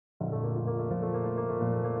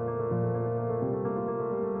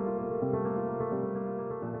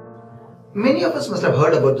Many of us must have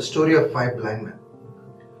heard about the story of 5 blind men.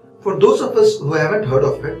 For those of us who haven't heard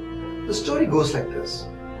of it, the story goes like this.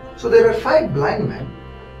 So there are 5 blind men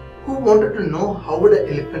who wanted to know how would an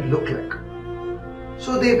elephant look like.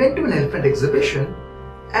 So they went to an elephant exhibition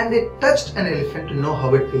and they touched an elephant to know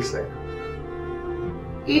how it feels like.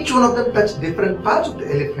 Each one of them touched different parts of the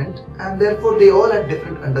elephant and therefore they all had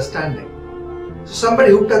different understanding. So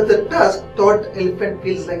somebody who touched the tusk thought the elephant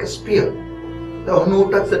feels like a spear. The one who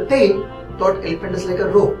touched the tail thought elephant is like a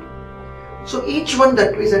rope. So each one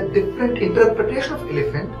that was a different interpretation of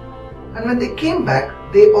elephant, and when they came back,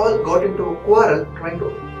 they all got into a quarrel trying to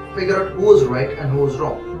figure out who was right and who was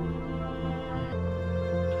wrong.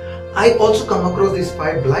 I also come across these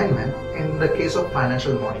 5 blind men in the case of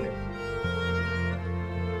financial modeling.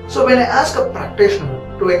 So when I ask a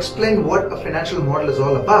practitioner to explain what a financial model is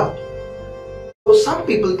all about, so some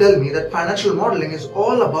people tell me that financial modeling is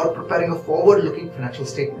all about preparing a forward-looking financial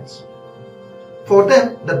statements. For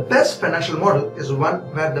them, the best financial model is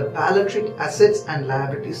one where the balance sheet assets and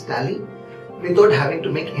liabilities tally without having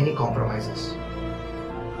to make any compromises.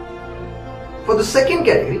 For the second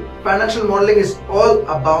category, financial modeling is all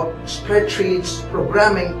about spreadsheets,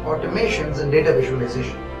 programming, automations and data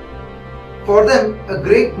visualization. For them, a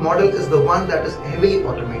great model is the one that is heavily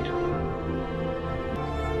automated.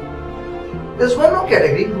 There's one more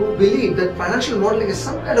category who believe that financial modeling is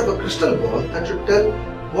some kind of a crystal ball that should tell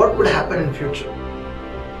what could happen in future.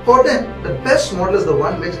 For them, the best model is the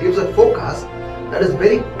one which gives a forecast that is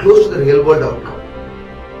very close to the real world outcome.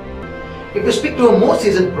 If you speak to a more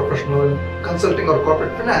seasoned professional in consulting or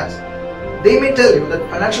corporate finance, they may tell you that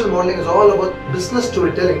financial modeling is all about business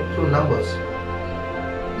storytelling through numbers.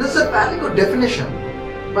 This is a fairly good definition,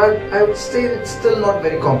 but I would say it's still not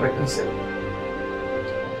very comprehensive.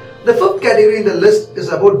 The fifth category in the list is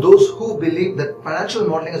about those who believe that financial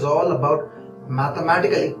modeling is all about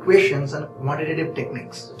mathematical equations and quantitative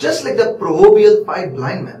techniques. Just like the proverbial 5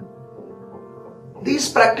 blind men, these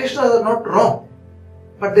practitioners are not wrong,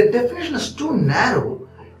 but their definition is too narrow,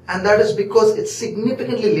 and that is because it's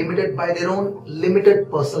significantly limited by their own limited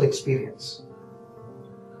personal experience.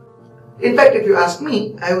 In fact, if you ask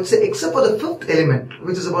me, I would say except for the 5th element,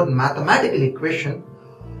 which is about mathematical equation,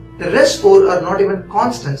 the rest 4 are not even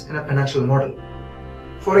constants in a financial model.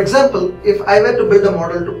 For example, if I were to build a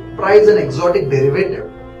model to price an exotic derivative,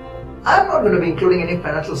 I'm not going to be including any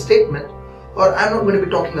financial statement, or I'm not going to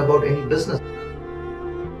be talking about any business.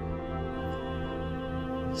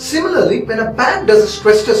 Similarly, when a bank does a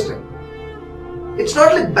stress testing, it's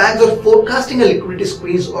not like banks are forecasting a liquidity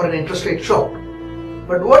squeeze or an interest rate shock,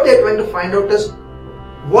 but what they're trying to find out is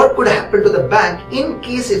what could happen to the bank in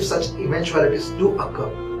case if such eventualities do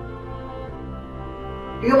occur.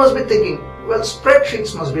 You must be thinking, well,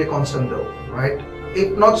 spreadsheets must be a constant though, right?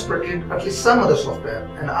 If not spreadsheet, at least some other software,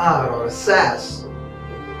 an R or a SAS.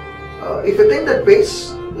 If you think that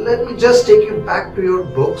base, let me just take you back to your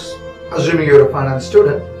books, assuming you're a finance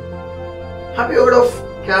student. Have you heard of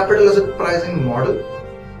capital asset pricing model?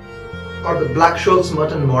 Or the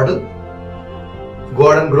Black-Scholes-Merton model?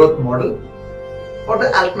 Gordon growth model? Or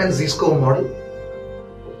the Altman-Zizko model?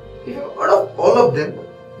 If you've heard of all of them,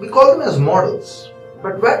 we call them as models.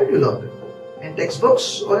 But where did you learn them? In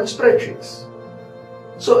textbooks or in spreadsheets?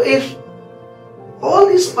 So if all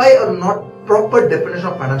these 5 are not proper definition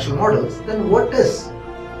of financial models, then what is?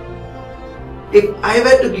 If I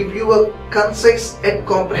were to give you a concise and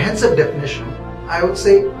comprehensive definition, I would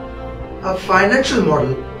say a financial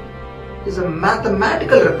model is a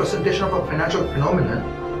mathematical representation of a financial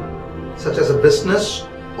phenomenon, such as a business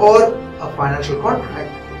or a financial contract,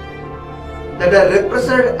 that are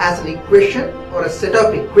represented as an equation or a set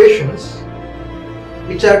of equations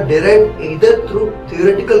which are derived either through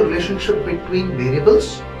theoretical relationship between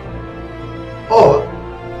variables or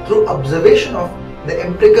through observation of the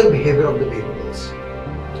empirical behavior of the variables.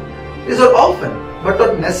 These are often, but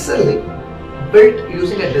not necessarily, built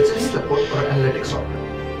using a decision support or analytics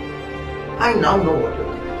software. I now know what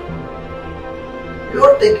you're thinking.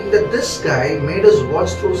 You're thinking that this guy made us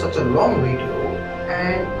watch through such a long video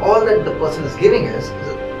and all that the person is giving us is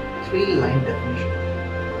a 3-line definition.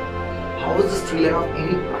 How is this 3 line of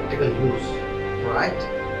any practical use, right?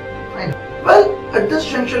 Fine. Well, at this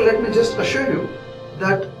juncture, let me just assure you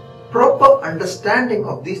that proper understanding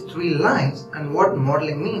of these 3 lines and what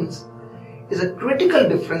modeling means is a critical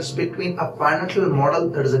difference between a financial model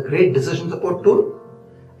that is a great decision support tool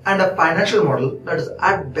and a financial model that is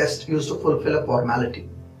at best used to fulfill a formality.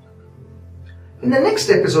 In the next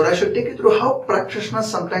episode, I shall take you through how practitioners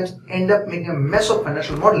sometimes end up making a mess of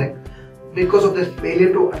financial modeling because of their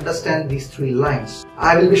failure to understand these 3 lines.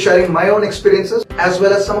 I will be sharing my own experiences as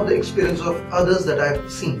well as some of the experiences of others that I have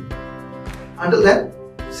seen. Until then,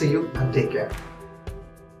 see you and take care.